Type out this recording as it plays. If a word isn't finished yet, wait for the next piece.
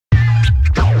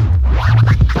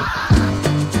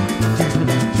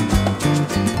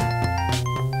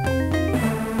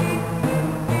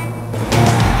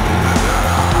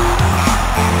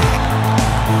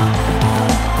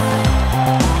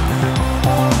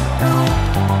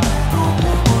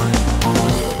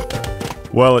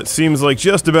While it seems like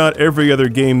just about every other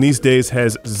game these days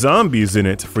has zombies in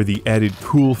it for the added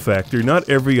cool factor, not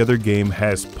every other game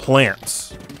has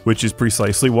plants. Which is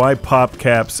precisely why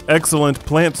PopCap's excellent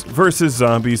Plants vs.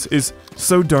 Zombies is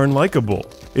so darn likable.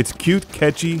 It's cute,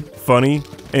 catchy, funny,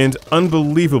 and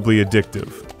unbelievably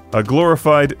addictive. A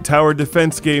glorified tower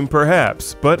defense game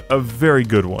perhaps, but a very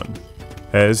good one.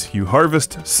 As you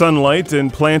harvest sunlight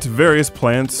and plant various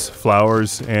plants,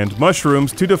 flowers, and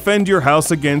mushrooms to defend your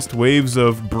house against waves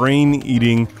of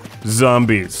brain-eating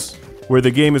zombies. Where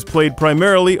the game is played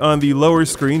primarily on the lower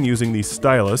screen using the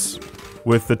stylus,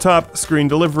 with the top screen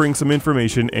delivering some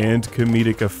information and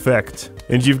comedic effect.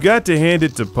 And you've got to hand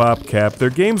it to PopCap, their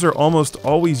games are almost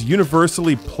always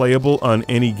universally playable on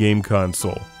any game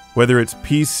console. Whether it's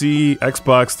PC,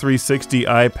 Xbox 360,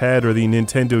 iPad, or the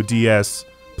Nintendo DS,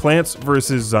 Plants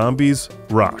vs. Zombies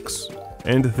rocks.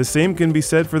 And the same can be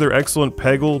said for their excellent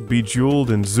Peggle, Bejeweled,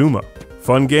 and Zuma.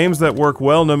 Fun games that work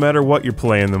well no matter what you're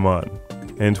playing them on.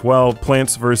 And while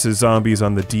Plants vs. Zombies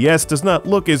on the DS does not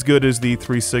look as good as the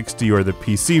 360 or the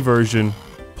PC version,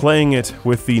 playing it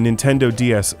with the Nintendo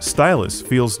DS stylus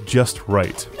feels just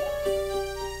right.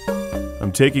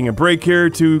 I'm taking a break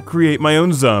here to create my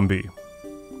own zombie.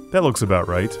 That looks about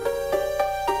right.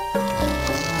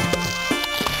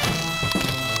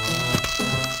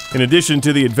 In addition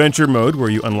to the adventure mode, where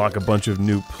you unlock a bunch of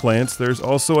new plants, there's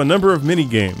also a number of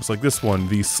mini-games, like this one,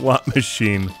 the slot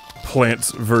machine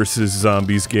Plants vs.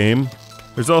 Zombies game.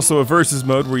 There's also a versus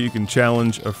mode where you can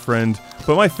challenge a friend,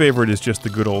 but my favorite is just the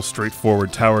good old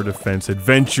straightforward tower defense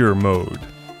adventure mode,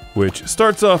 which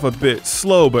starts off a bit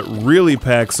slow but really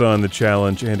packs on the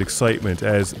challenge and excitement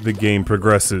as the game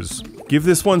progresses. Give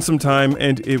this one some time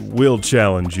and it will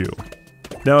challenge you.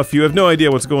 Now, if you have no idea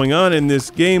what's going on in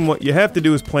this game, what you have to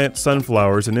do is plant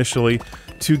sunflowers initially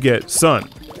to get sun,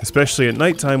 especially at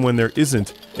nighttime when there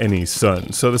isn't any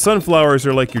sun. So the sunflowers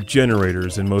are like your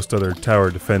generators in most other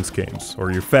tower defense games,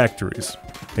 or your factories.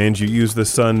 And you use the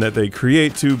sun that they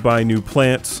create to buy new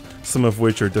plants, some of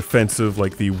which are defensive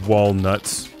like the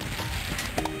walnuts.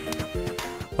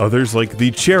 Others, like the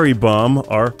cherry bomb,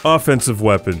 are offensive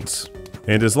weapons.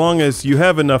 And as long as you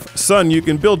have enough sun, you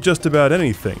can build just about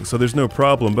anything, so there's no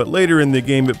problem. But later in the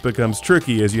game it becomes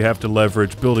tricky as you have to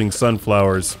leverage building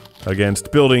sunflowers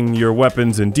against building your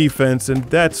weapons and defense, and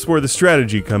that's where the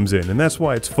strategy comes in, and that's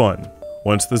why it's fun.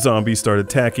 Once the zombies start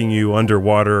attacking you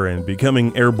underwater and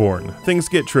becoming airborne, things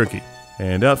get tricky.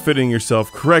 And outfitting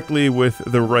yourself correctly with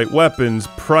the right weapons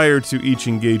prior to each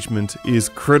engagement is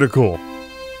critical.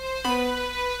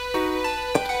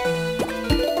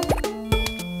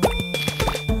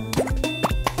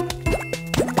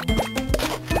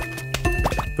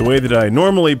 The way that I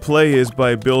normally play is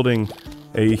by building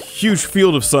a huge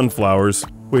field of sunflowers,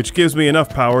 which gives me enough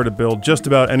power to build just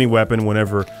about any weapon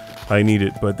whenever I need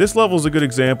it. But this level is a good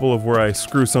example of where I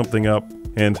screw something up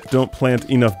and don't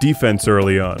plant enough defense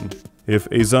early on. If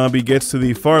a zombie gets to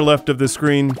the far left of the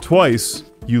screen twice,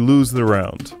 you lose the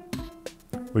round.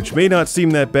 Which may not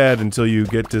seem that bad until you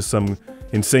get to some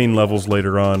insane levels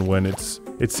later on when it's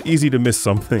easy to miss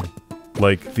something.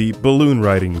 Like the balloon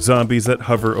riding zombies that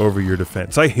hover over your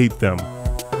defense. I hate them.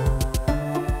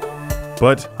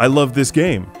 But I love this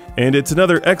game, and it's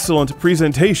another excellent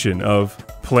presentation of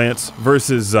Plants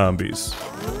vs. Zombies.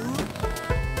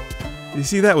 You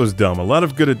see, that was dumb. A lot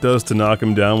of good it does to knock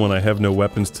him down when I have no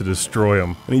weapons to destroy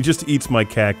him, and he just eats my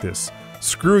cactus.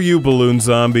 Screw you, balloon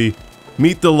zombie.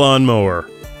 Meet the lawnmower.